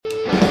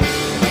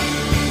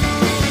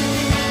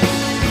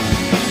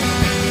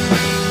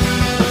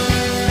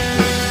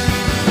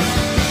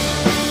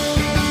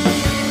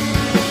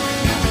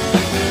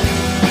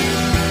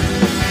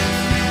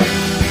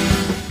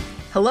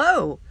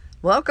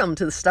Welcome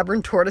to the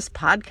Stubborn Tortoise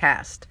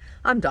Podcast.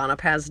 I'm Donna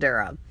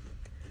Pazdera.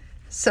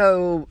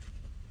 So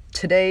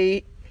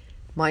today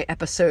my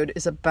episode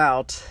is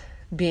about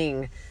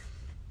being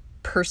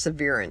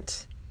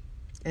perseverant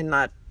and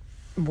not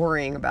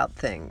worrying about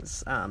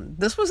things.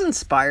 This was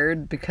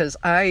inspired because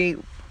I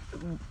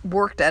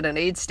worked at an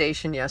aid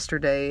station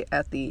yesterday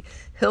at the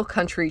Hill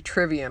Country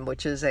Trivium,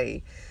 which is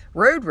a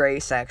road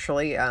race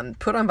actually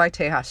put on by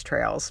Tejas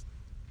Trails.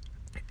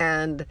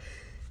 And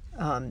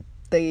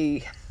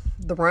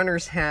the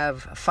runners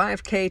have a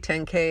 5K,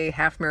 10K,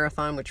 half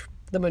marathon, which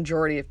the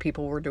majority of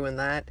people were doing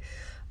that,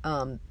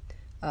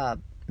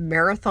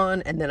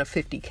 marathon, and then a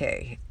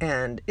 50K.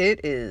 And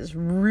it is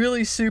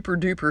really super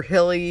duper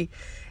hilly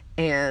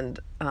and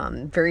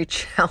very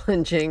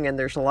challenging, and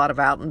there's a lot of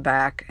out and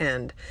back,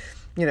 and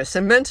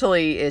so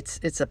mentally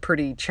it's a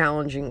pretty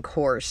challenging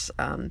course,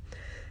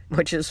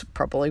 which is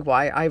probably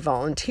why I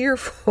volunteer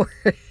for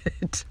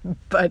it.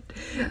 But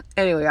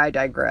anyway, I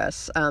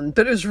digress. But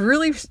it was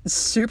really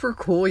super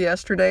cool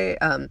yesterday.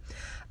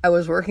 I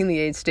was working the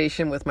aid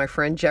station with my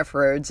friend Jeff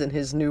Rhodes and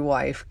his new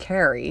wife,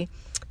 Carrie,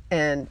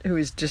 and who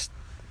is just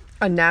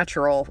a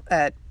natural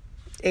at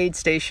aid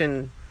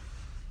station,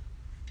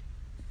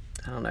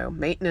 I don't know,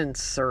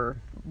 maintenance or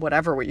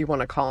whatever what you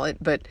want to call it.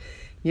 But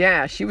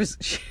yeah, she was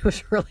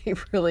really,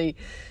 really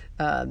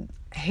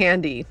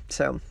handy.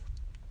 So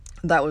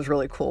that was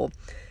really cool.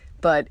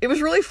 But it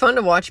was really fun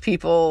to watch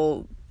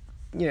people,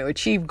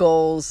 achieve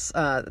goals.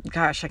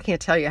 Gosh, I can't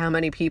tell you how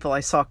many people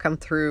I saw come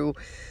through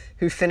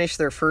who finished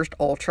their first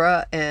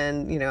ultra.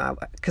 And,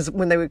 because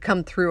when they would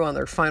come through on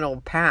their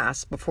final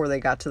pass before they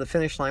got to the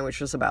finish line,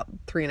 which was about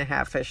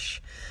 3.5-ish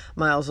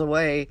miles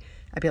away,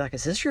 I'd be like,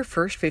 is this your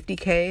first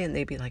 50K? And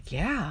they'd be like,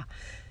 yeah.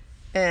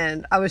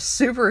 And I was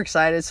super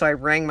excited. So I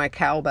rang my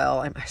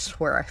cowbell, and I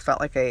swear I felt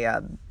like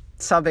a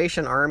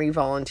Salvation Army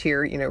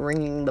volunteer,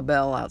 ringing the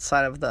bell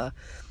outside of the,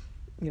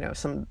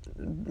 some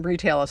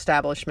retail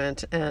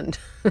establishment. And,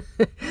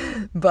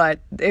 but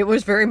it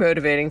was very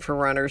motivating for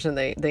runners, and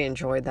they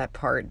enjoyed that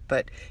part.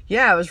 But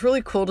yeah, it was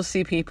really cool to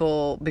see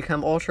people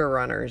become ultra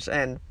runners.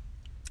 And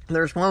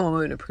there's one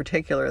woman in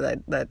particular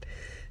that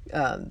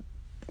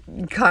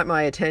caught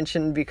my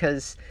attention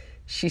because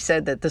she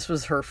said that this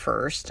was her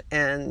first,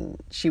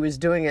 and she was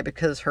doing it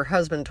because her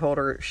husband told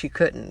her she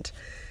couldn't.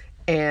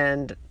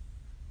 And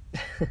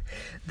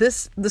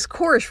this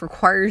course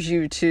requires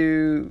you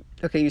to,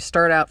 you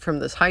start out from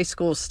this high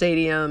school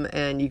stadium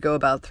and you go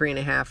about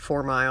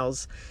 3.5-4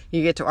 miles.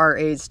 You get to our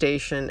aid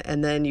station,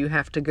 and then you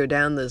have to go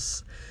down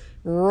this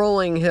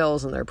rolling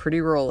hills, and they're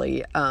pretty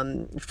rolly,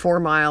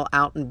 4-mile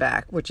out and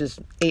back, which is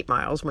 8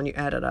 miles when you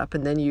add it up.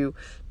 And then you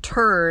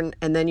turn,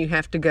 and then you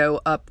have to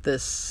go up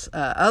this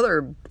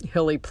other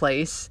hilly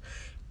place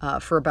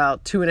for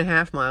about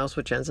 2.5 miles,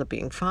 which ends up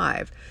being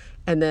 5.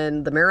 And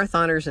then the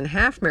marathoners and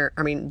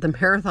the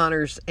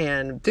marathoners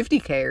and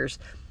 50Kers,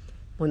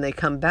 when they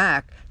come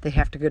back, they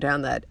have to go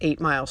down that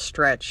 8-mile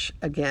stretch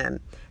again.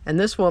 And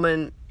this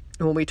woman,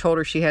 when we told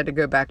her she had to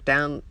go back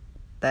down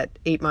that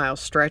 8-mile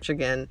stretch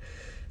again,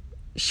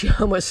 she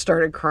almost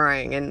started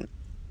crying. And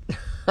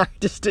I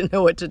just didn't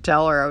know what to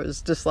tell her. I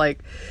was just like,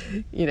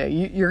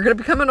 you're going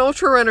to become an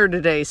ultra runner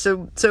today.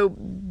 So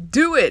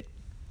do it.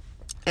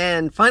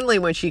 And finally,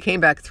 when she came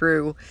back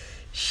through,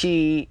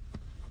 she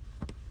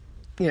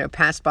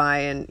passed by,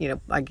 and,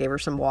 I gave her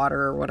some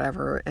water or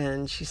whatever,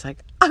 and she's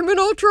like, I'm an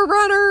ultra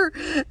runner.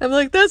 I'm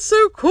like, that's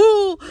so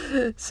cool.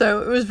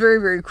 So it was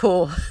very, very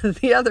cool.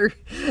 The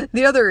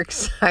other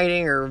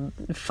exciting or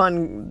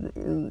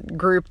fun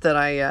group that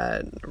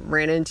I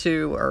ran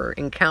into or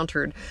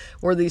encountered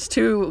were these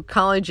two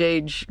college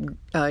age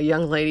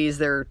young ladies.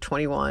 They're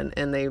 21,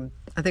 and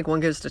I think one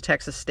goes to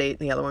Texas State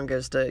and the other one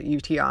goes to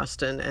UT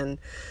Austin, and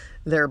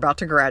they're about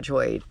to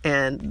graduate,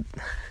 and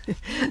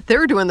they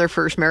were doing their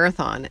first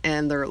marathon,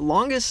 and their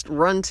longest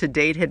run to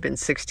date had been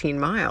 16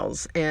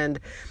 miles. And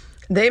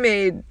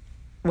they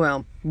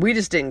we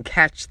just didn't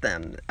catch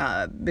them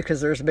because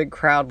there's a big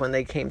crowd when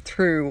they came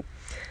through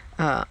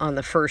on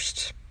the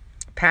first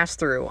pass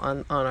through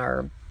on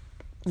our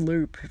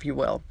loop, if you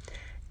will.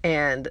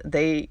 And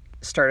they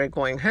started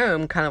going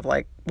home, kind of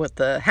like what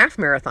the half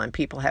marathon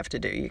people have to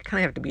do. You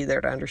kind of have to be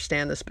there to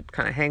understand this, but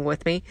kind of hang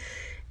with me.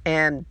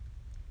 And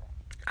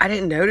I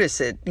didn't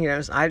notice it,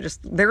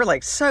 they were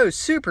like so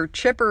super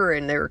chipper,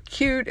 and they were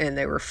cute, and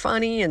they were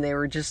funny, and they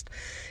were just,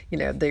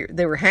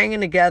 they were hanging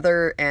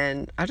together,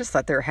 and I just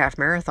thought they were half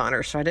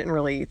marathoners, so I didn't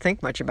really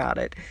think much about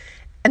it.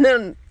 And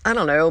then, I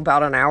don't know,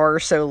 about an hour or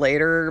so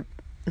later,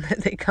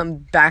 they come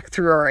back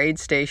through our aid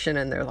station,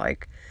 and they're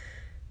like,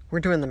 we're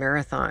doing the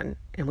marathon,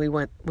 and we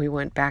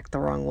went back the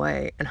wrong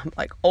way. And I'm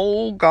like,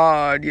 oh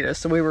God,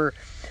 so we were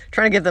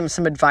trying to give them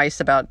some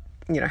advice about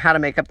how to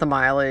make up the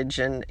mileage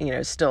and,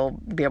 still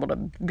be able to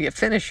be a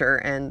finisher.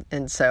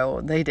 And so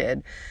they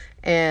did.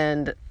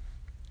 And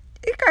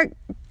it got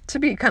to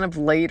be kind of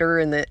later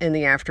in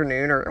the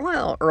afternoon,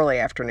 or early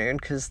afternoon,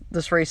 because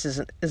this race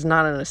is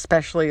not an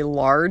especially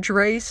large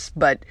race,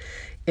 but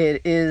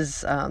it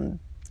is,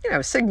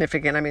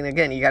 significant. I mean,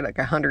 again, you got like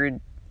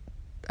 100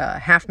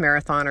 half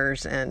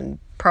marathoners and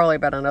probably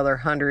about another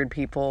 100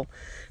 people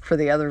for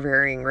the other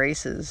varying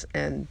races.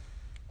 And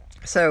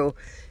so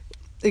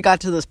it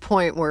got to this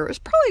point where it was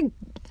probably,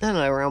 I don't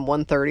know, around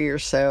 1:30 or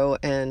so,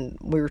 and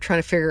we were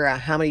trying to figure out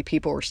how many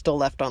people were still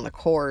left on the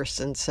course.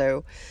 And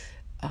so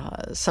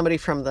somebody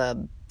from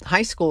the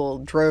high school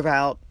drove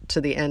out to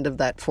the end of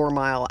that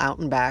 4-mile out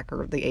and back,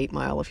 or the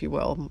 8-mile, if you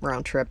will,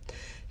 round trip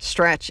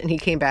stretch, and he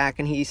came back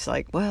and he's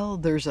like, well,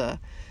 there's a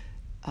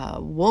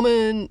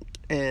woman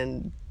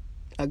and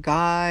a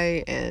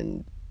guy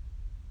and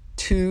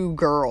 2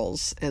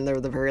 girls, and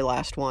they're the very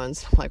last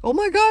ones. I'm like, oh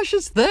my gosh,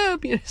 it's them,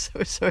 so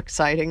it's so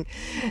exciting.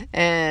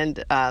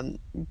 And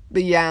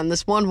but yeah, and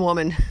this one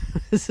woman,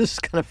 this is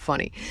kind of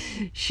funny,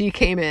 she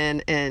came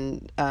in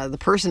and the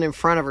person in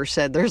front of her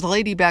said, there's a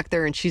lady back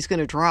there and she's going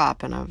to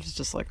drop. And I was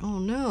just like, oh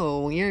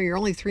no, you're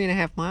only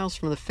 3.5 miles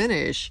from the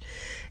finish.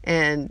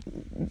 And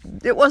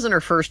it wasn't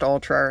her first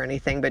ultra or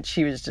anything, but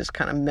she was just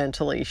kind of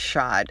mentally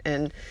shot.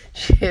 And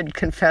she had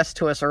confessed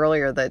to us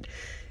earlier that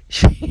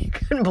she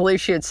couldn't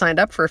believe she had signed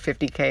up for a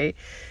 50K.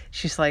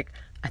 She's like,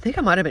 I think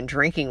I might have been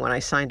drinking when I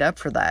signed up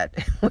for that,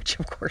 which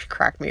of course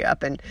cracked me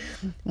up. And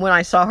when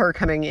I saw her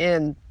coming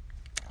in,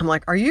 I'm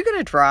like, are you going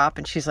to drop?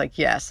 And she's like,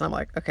 yes. And I'm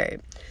like, okay,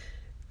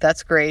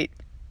 that's great.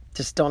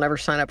 Just don't ever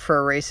sign up for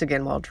a race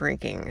again while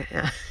drinking.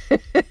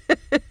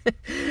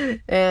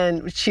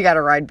 And she got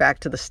a ride back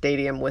to the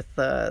stadium with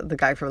the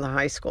guy from the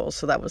high school,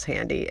 so that was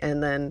handy.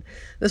 And then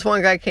this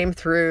one guy came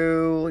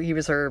through. He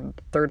was our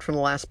third from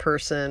the last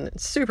person.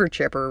 Super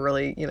chipper,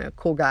 really,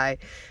 cool guy.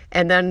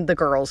 And then the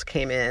girls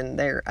came in.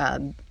 Their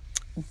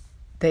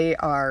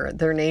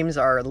names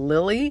are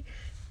Lily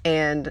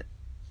and,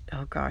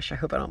 oh gosh, I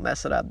hope I don't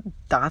mess it up,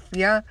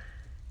 Dathia.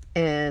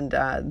 And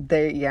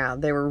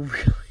they were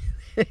really,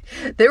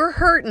 they were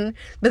hurting,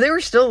 but they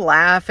were still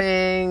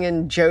laughing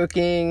and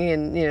joking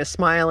and,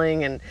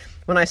 smiling. And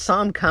when I saw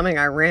them coming,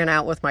 I ran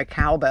out with my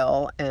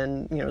cowbell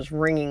and, was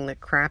ringing the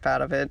crap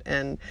out of it.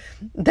 And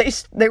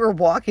they were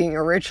walking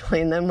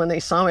originally. And then when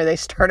they saw me, they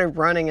started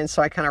running. And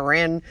so I kind of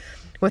ran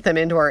with them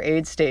into our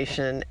aid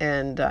station.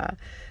 And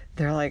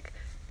they're like,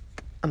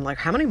 I'm like,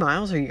 how many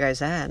miles are you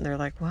guys at? And they're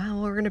like,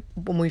 well,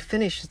 when we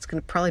finish, it's going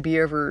to probably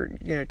be over,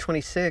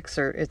 26,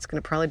 or it's going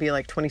to probably be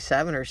like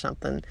 27 or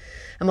something.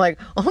 I'm like,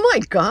 oh my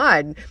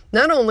God,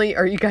 not only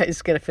are you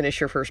guys going to finish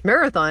your first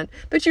marathon,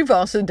 but you've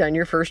also done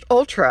your first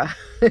ultra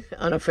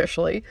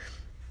unofficially.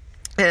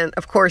 And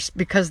of course,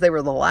 because they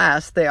were the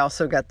last, they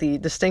also got the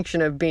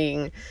distinction of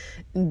being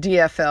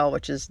DFL,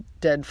 which is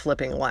dead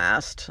flipping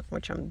last,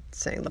 which I'm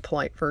saying the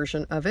polite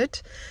version of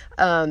it.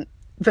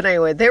 But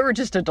anyway, they were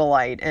just a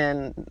delight,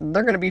 and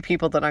they're going to be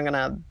people that I'm going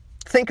to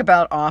think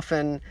about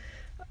often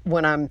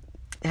when I'm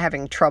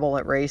having trouble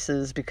at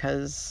races,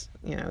 because,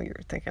 you're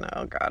thinking,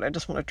 oh God, I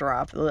just want to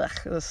drop. Ugh,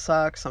 this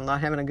sucks. I'm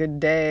not having a good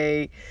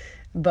day.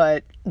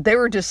 But they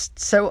were just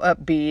so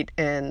upbeat.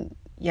 And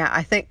yeah,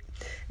 I think,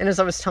 and as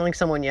I was telling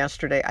someone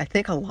yesterday, I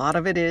think a lot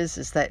of it is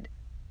that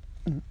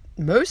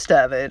most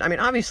of it, I mean,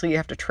 obviously you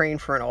have to train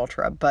for an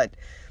ultra, but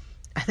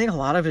I think a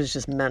lot of it is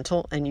just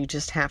mental, and you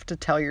just have to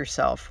tell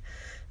yourself,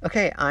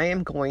 okay, I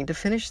am going to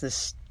finish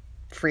this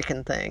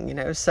freaking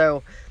thing,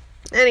 So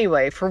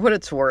anyway, for what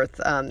it's worth,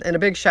 and a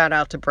big shout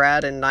out to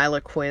Brad and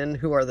Nyla Quinn,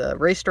 who are the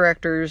race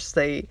directors.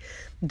 They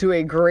do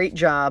a great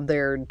job.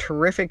 They're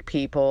terrific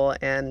people,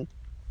 and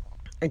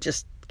I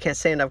just can't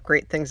say enough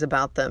great things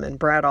about them. And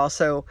Brad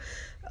also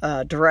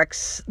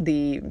directs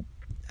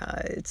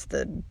it's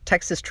the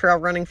Texas Trail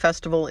Running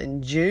Festival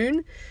in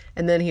June.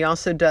 And then he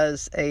also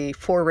does a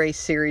 4-race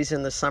series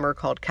in the summer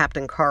called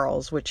Captain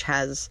Carl's, which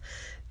has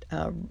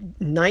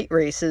night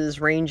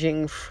races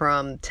ranging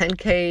from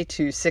 10K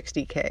to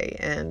 60K.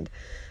 And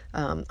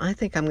I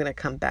think I'm going to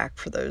come back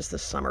for those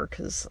this summer,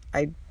 because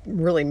I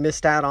really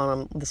missed out on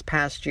them this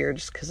past year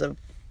just because of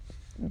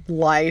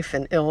life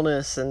and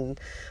illness and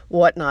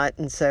whatnot.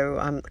 And so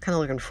I'm kind of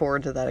looking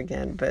forward to that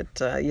again. But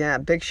yeah,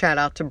 big shout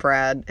out to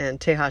Brad and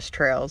Tejas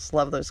Trails.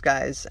 Love those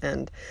guys.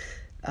 And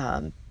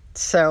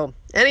so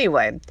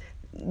anyway,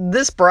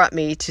 this brought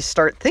me to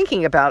start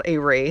thinking about a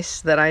race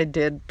that I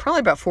did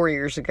probably about 4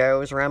 years ago. It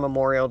was around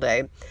Memorial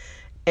Day.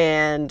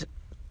 And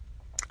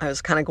I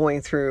was kind of going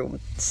through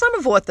some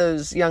of what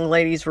those young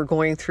ladies were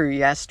going through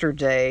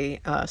yesterday,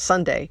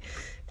 Sunday,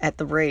 at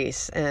the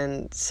race.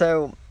 And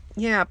so,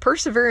 yeah,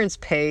 perseverance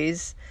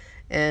pays,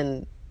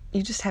 and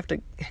you just have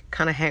to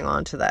kind of hang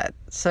on to that.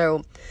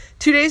 So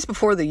 2 days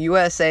before the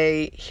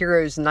USA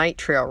Heroes Night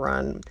Trail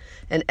Run,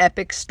 an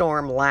epic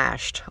storm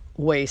lashed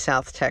way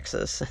south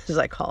Texas, as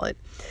I call it,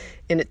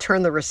 and it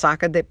turned the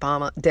Resaca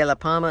de la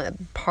Palma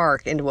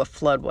Park into a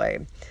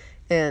floodway.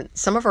 And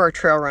some of our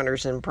trail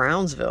runners in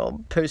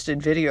Brownsville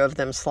posted video of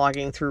them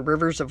slogging through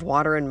rivers of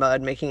water and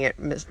mud, making it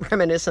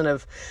reminiscent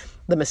of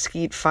the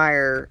Mesquite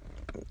Fire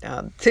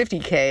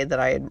 50K that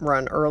I had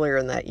run earlier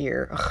in that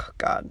year. Oh,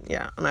 God,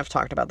 yeah. And I've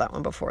talked about that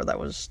one before. That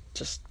was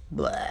just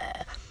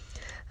bleh.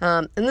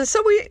 And then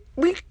so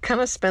we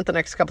kind of spent the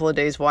next couple of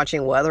days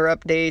watching weather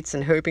updates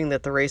and hoping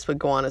that the race would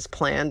go on as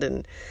planned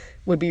and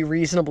would be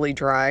reasonably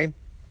dry.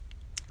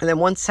 And then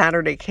once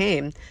Saturday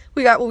came,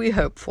 we got what we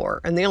hoped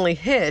for. And the only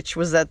hitch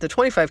was that the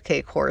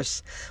 25K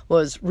course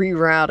was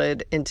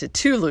rerouted into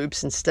 2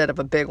 loops instead of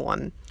a big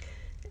one.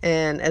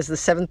 And as the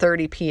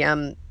 7:30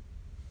 p.m.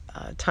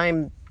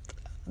 Time,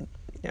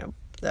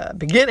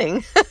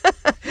 beginning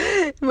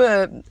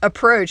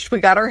approached, we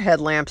got our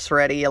headlamps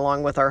ready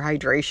along with our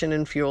hydration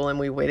and fuel, and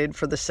we waited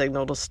for the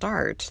signal to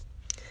start.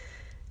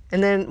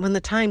 And then when the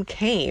time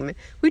came,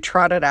 we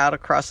trotted out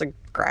across a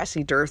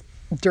grassy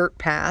dirt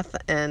path,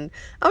 and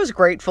I was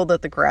grateful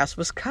that the grass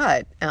was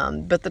cut,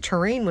 but the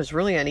terrain was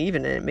really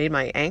uneven, and it made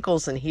my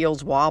ankles and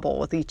heels wobble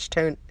with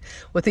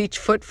each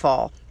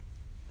footfall.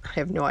 I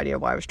have no idea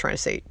why I was trying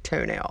to say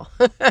toenail.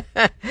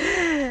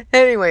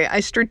 Anyway, I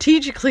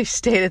strategically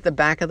stayed at the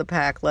back of the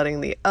pack,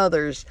 letting the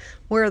others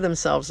wear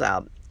themselves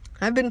out.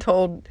 I've been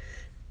told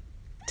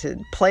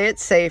to play it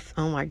safe.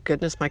 Oh my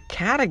goodness, my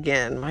cat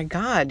again. My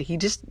God,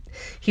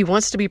 he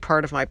wants to be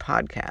part of my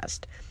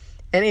podcast.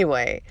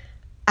 Anyway,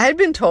 I had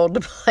been told to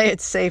play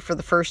it safe for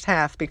the first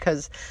half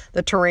because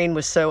the terrain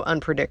was so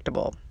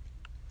unpredictable.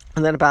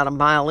 And then about a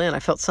mile in, I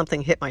felt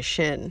something hit my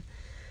shin.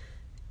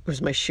 It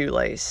was my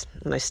shoelace.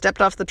 And I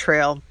stepped off the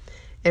trail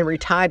and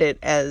retied it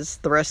as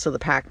the rest of the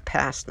pack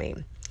passed me.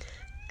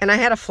 And I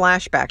had a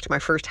flashback to my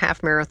first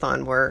half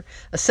marathon where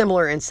a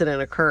similar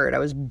incident occurred. I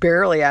was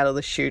barely out of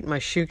the chute and my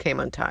shoe came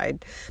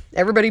untied.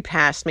 Everybody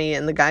passed me,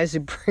 and the guys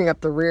who bring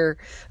up the rear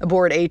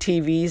aboard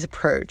ATVs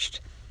approached.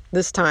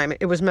 This time,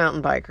 it was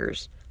mountain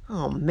bikers.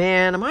 "Oh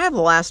man, am I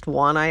the last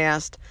one?" I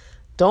asked.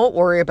 "Don't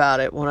worry about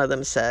it," one of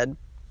them said.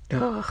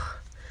 Ugh.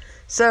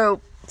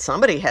 So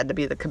somebody had to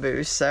be the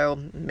caboose, so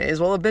may as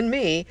well have been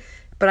me.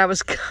 But I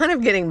was kind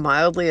of getting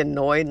mildly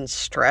annoyed and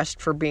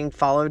stressed for being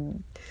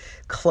followed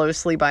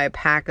closely by a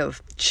pack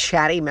of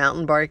chatty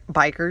mountain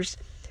bikers.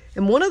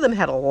 And one of them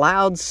had a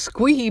loud,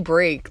 squeaky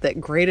brake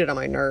that grated on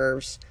my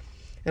nerves.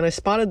 And I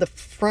spotted the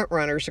front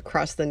runners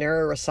across the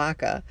narrow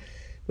Resaca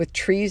with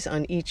trees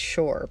on each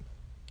shore.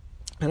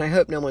 And I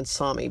hope no one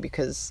saw me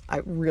because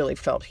I really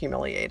felt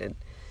humiliated.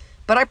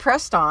 But I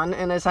pressed on,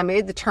 and as I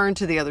made the turn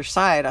to the other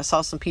side, I saw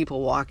some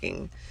people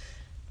walking.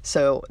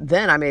 So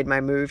then I made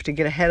my move to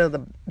get ahead of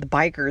the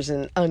bikers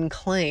and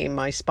unclaim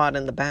my spot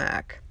in the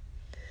back.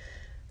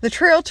 The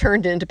trail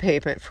turned into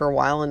pavement for a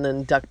while and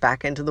then ducked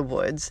back into the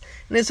woods.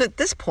 And it's at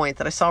this point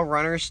that I saw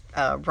runners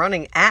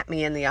running at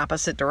me in the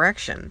opposite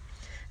direction.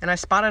 And I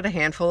spotted a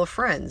handful of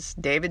friends,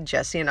 David,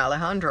 Jesse, and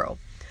Alejandro.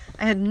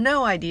 I had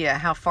no idea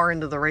how far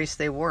into the race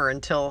they were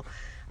until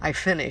I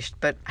finished,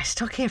 but I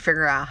still can't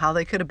figure out how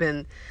they could have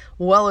been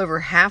well over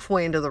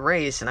halfway into the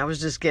race, and I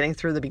was just getting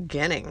through the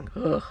beginning.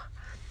 Ugh.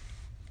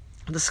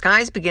 The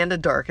skies began to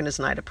darken as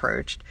night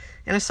approached,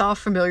 and I saw a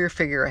familiar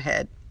figure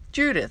ahead,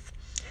 Judith.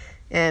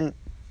 And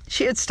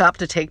she had stopped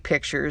to take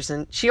pictures,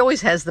 and she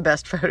always has the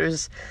best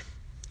photos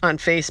on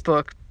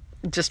Facebook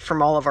just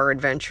from all of our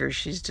adventures.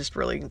 She's just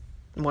really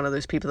one of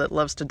those people that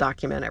loves to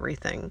document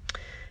everything.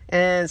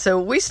 And so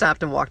we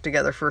stopped and walked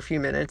together for a few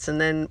minutes, and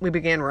then we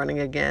began running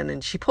again,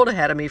 and she pulled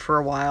ahead of me for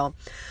a while,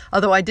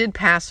 although I did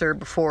pass her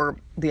before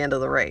the end of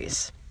the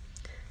race.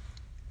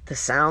 The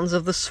sounds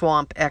of the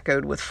swamp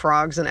echoed with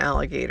frogs and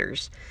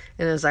alligators,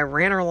 and as I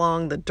ran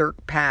along the dirt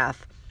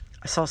path,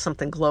 I saw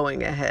something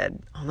glowing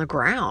ahead on the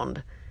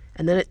ground,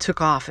 and then it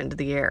took off into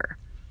the air.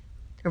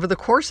 Over the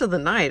course of the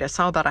night, I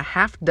saw about a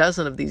half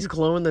dozen of these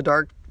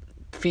glow-in-the-dark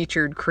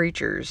featured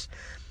creatures.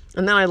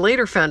 And then I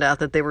later found out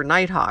that they were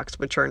nighthawks,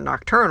 which are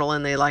nocturnal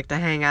and they like to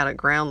hang out at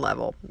ground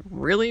level.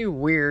 Really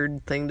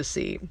weird thing to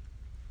see.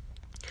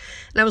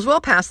 And I was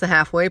well past the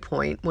halfway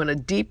point when a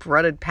deep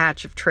rutted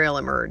patch of trail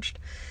emerged.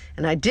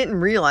 And I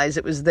didn't realize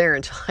it was there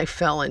until I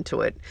fell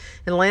into it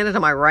and landed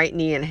on my right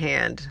knee and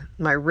hand.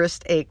 My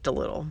wrist ached a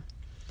little.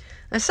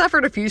 I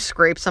suffered a few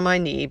scrapes on my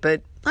knee,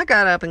 but I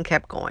got up and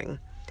kept going.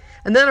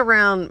 And then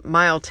around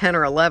mile 10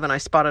 or 11, I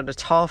spotted a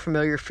tall,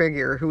 familiar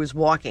figure who was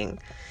walking.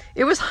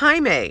 It was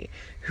Jaime,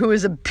 who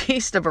is a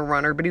beast of a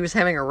runner, but he was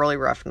having a really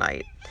rough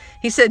night.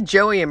 He said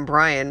Joey and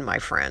Brian, my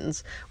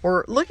friends,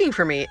 were looking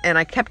for me, and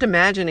I kept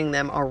imagining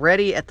them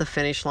already at the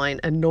finish line,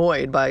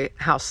 annoyed by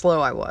how slow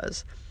I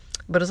was.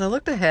 But as I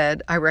looked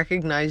ahead, I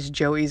recognized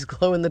Joey's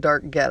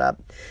glow-in-the-dark getup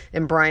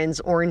and Brian's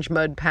orange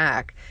mud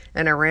pack,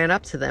 and I ran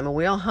up to them, and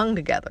we all hung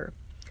together.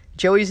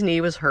 Joey's knee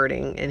was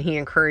hurting, and he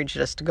encouraged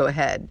us to go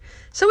ahead.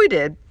 So we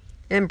did.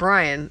 And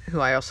Brian, who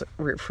I also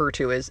refer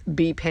to as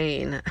B.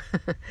 Payne,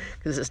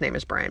 because his name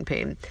is Brian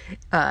Payne,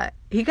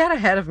 he got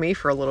ahead of me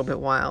for a little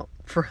while.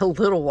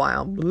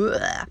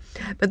 Blech.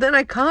 But then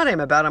I caught him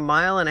about 1.5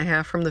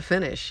 miles from the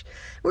finish.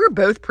 We were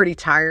both pretty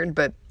tired,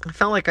 but I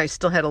felt like I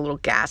still had a little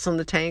gas in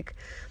the tank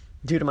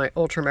due to my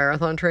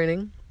ultramarathon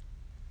training.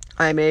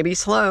 I may be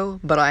slow,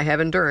 but I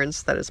have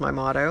endurance. That is my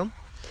motto.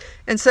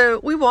 And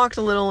so we walked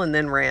a little and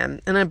then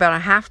ran. And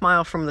about 1/2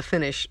 mile from the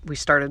finish, we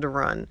started to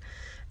run.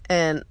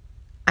 And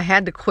I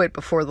had to quit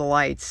before the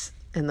lights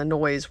and the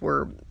noise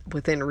were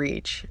within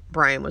reach.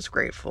 Brian was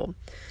grateful.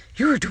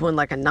 "You were doing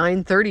like a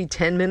 9:30,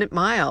 10-minute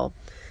mile.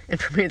 And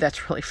for me,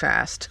 that's really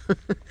fast."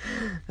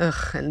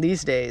 Ugh, and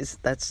these days,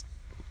 that's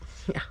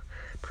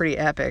pretty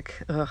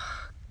epic. Ugh,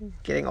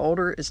 getting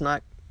older is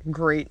not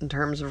great in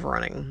terms of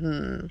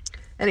running.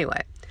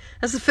 Anyway,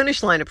 as the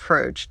finish line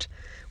approached,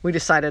 we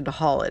decided to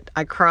haul it.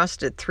 I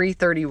crossed at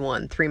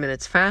 3:31, 3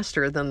 minutes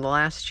faster than the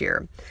last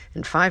year,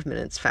 and 5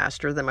 minutes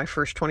faster than my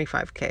first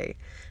 25K. And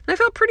I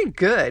felt pretty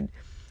good.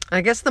 I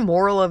guess the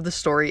moral of the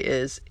story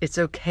is it's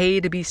okay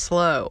to be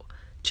slow.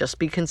 Just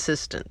be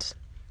consistent.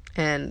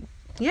 And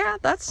yeah,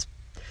 that's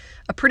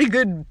a pretty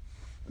good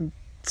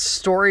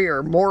story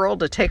or moral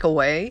to take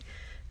away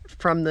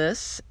from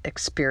this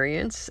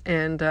experience.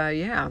 And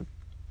yeah.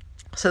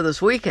 So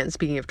this weekend,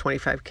 speaking of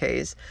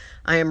 25Ks,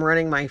 I am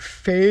running my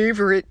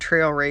favorite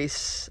trail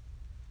race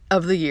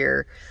of the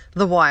year,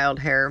 the Wild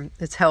Hare.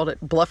 It's held at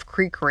Bluff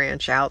Creek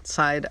Ranch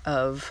outside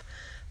of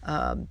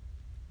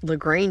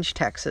LaGrange,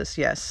 Texas.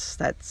 Yes,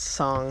 that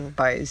song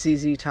by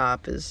ZZ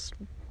Top is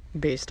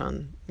based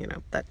on,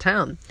 that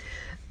town.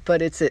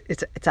 But it's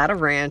at a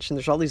ranch, and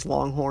there's all these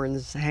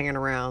longhorns hanging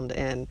around,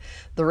 and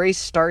the race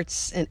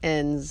starts and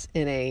ends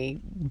in a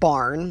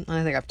barn.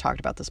 I think I've talked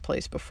about this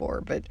place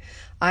before, but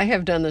I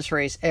have done this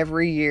race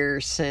every year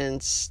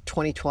since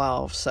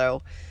 2012.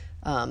 So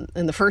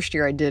in the first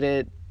year I did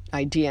it,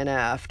 I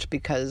DNF'd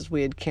because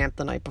we had camped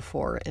the night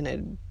before and it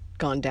had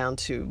gone down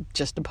to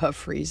just above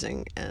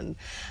freezing, and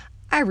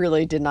I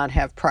really did not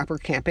have proper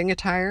camping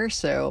attire.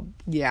 So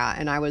yeah,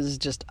 and I was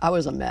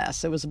a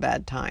mess. It was a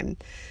bad time.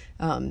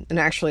 And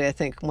actually, I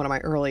think one of my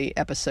early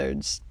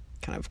episodes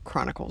kind of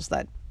chronicles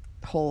that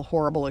whole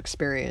horrible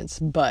experience.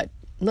 But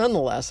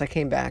nonetheless, I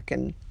came back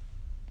and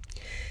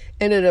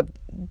ended up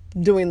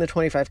doing the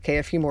 25K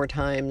a few more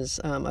times.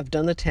 I've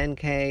done the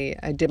 10K.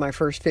 I did my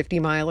first 50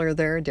 miler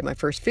there, did my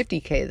first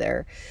 50K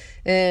there.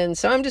 And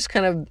so I'm just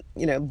kind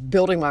of,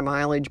 building my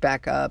mileage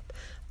back up.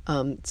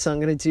 So I'm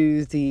going to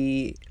do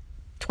the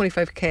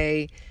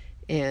 25K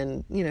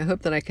and,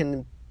 hope that I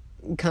can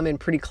come in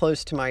pretty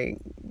close to my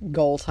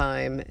goal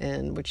time,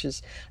 and which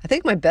is, I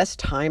think my best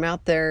time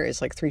out there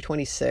is like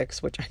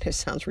 3:26, which I know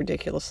sounds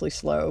ridiculously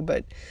slow,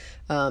 but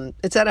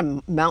it's at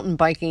a mountain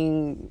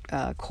biking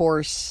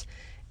course,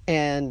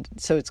 and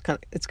so it's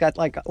got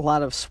like a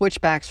lot of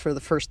switchbacks for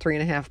the first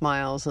 3.5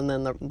 miles, and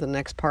then the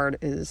next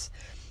part is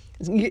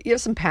you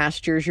have some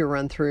pastures you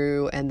run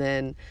through, and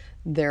then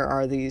there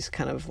are these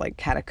kind of like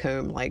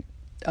catacomb, like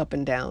up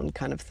and down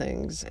kind of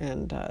things,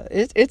 and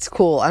it's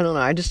cool. I don't know,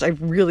 I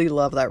really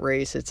love that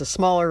race. It's a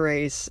smaller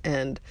race,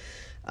 and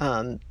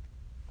I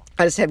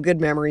just have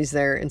good memories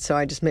there, and so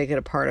I just make it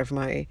a part of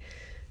my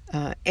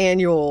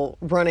annual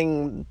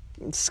running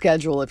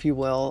schedule, if you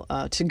will,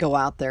 to go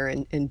out there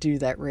and do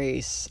that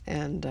race.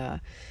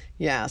 And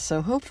yeah,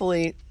 so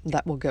hopefully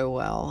that will go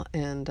well.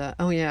 And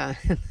oh yeah,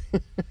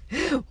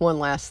 one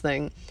last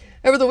thing,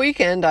 over the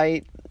weekend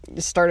I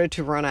started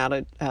to run out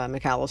at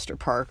McAllister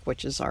Park,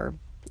 which is our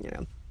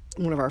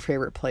one of our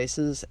favorite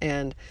places.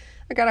 And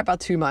I got about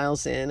 2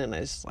 miles in, and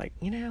I was like,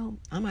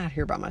 I'm out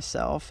here by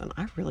myself, and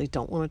I really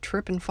don't want to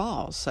trip and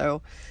fall.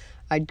 So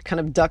I kind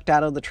of ducked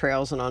out of the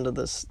trails and onto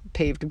this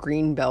paved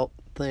green belt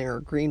thing, or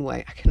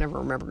greenway. I can never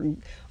remember.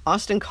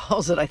 Austin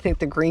calls it, I think,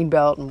 the green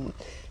belt, and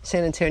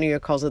San Antonio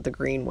calls it the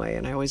greenway,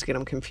 and I always get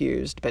them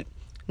confused. But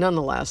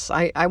nonetheless,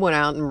 I went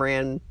out and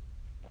ran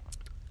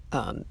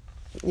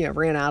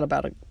out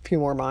about a few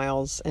more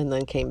miles and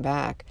then came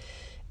back.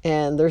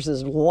 And there's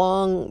this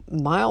long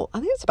mile, I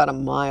think it's about a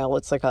mile.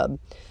 It's like a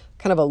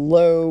kind of a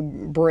low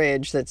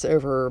bridge that's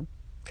over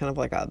kind of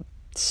like a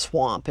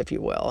swamp, if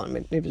you will. I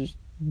mean, it was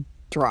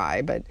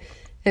dry, but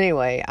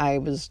anyway,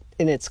 and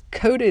it's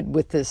coated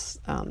with this,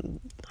 I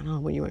don't know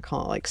what you would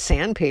call it, like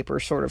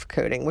sandpaper sort of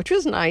coating, which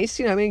is nice.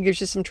 It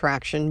gives you some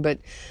traction, but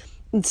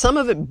some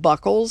of it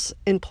buckles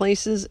in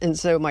places. And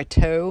so my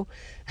toe,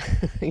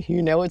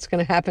 what's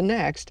going to happen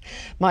next.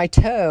 My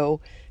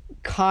toe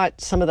caught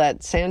some of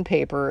that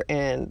sandpaper,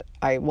 and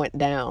I went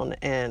down,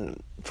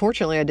 and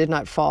fortunately I did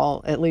not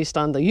fall, at least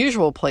on the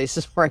usual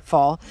places where I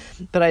fall,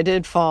 but I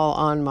did fall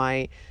on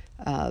my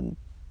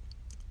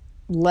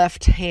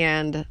left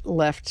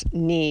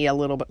knee a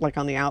little bit, like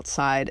on the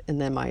outside,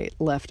 and then my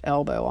left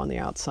elbow on the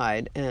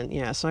outside. And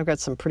yeah, so I've got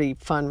some pretty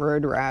fun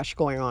road rash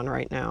going on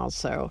right now.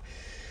 So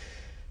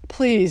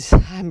please,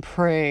 I'm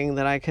praying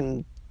that I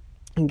can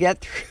get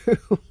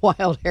through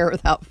Wild Hare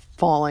without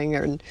falling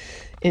and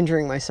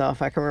injuring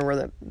myself. I can remember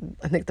that,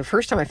 I think the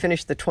first time I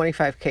finished the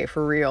 25K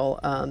for real,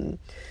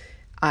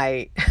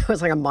 I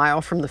was like a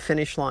mile from the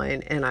finish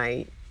line, and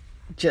I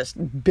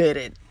just bit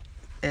it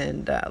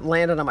and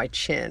landed on my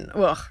chin.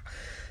 Ugh.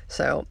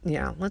 So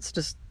yeah,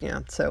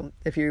 so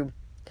if you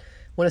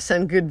want to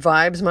send good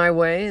vibes my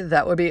way,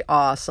 that would be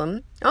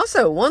awesome.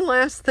 Also, one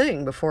last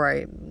thing before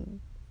I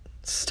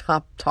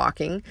stop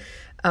talking.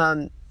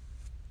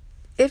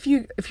 If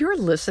you're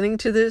listening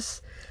to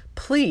this,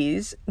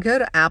 please go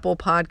to Apple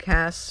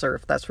Podcasts, or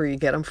if that's where you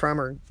get them from,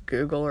 or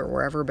Google or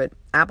wherever. But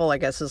Apple, I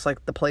guess, is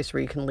like the place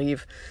where you can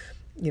leave,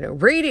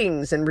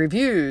 ratings and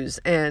reviews,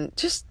 and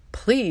just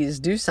please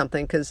do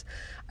something, because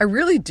I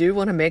really do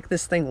want to make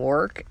this thing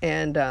work.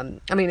 And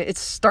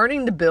it's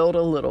starting to build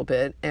a little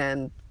bit,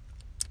 and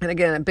And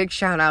again, a big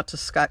shout out to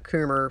Scott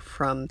Coomer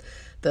from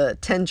the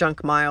 10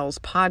 Junk Miles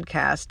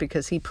podcast,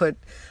 because he put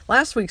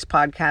last week's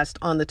podcast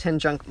on the 10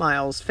 Junk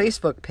Miles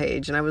Facebook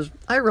page, and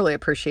I really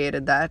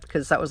appreciated that,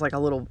 because that was like a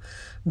little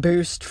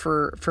boost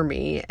for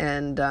me,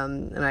 and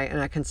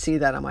I can see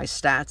that on my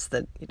stats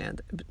that, you know,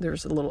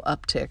 there's a little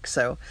uptick.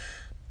 So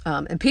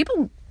and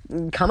people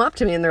come up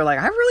to me and they're like,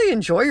 I really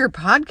enjoy your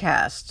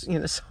podcast, you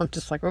know. So I'm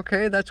just like,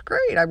 okay, that's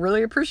great, I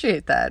really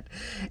appreciate that.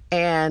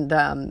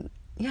 And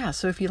yeah,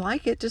 so if you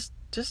like it, just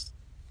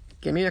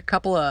give me a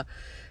couple of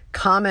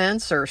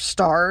comments or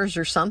stars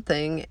or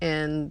something,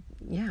 and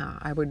yeah,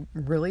 I would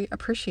really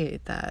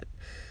appreciate that.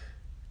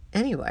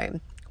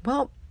 Anyway,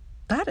 well,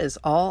 that is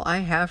all I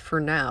have for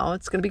now.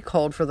 It's going to be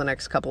cold for the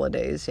next couple of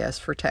days, yes,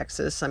 for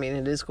Texas. I mean,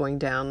 it is going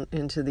down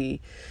into the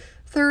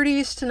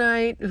 30s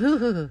tonight.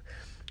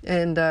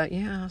 And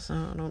yeah, so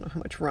I don't know how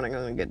much running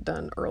I'm going to get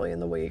done early in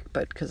the week,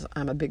 but because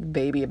I'm a big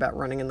baby about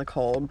running in the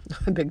cold,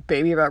 I'm a big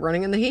baby about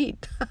running in the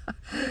heat.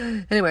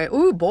 Anyway,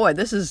 ooh boy,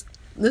 this is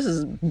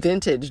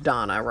vintage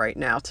Donna right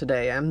now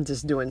today. I'm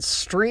just doing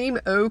stream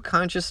O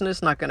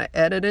consciousness, not going to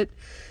edit it,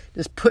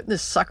 just putting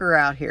this sucker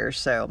out here.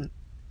 So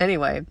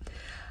anyway,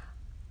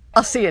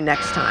 I'll see you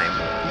next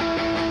time.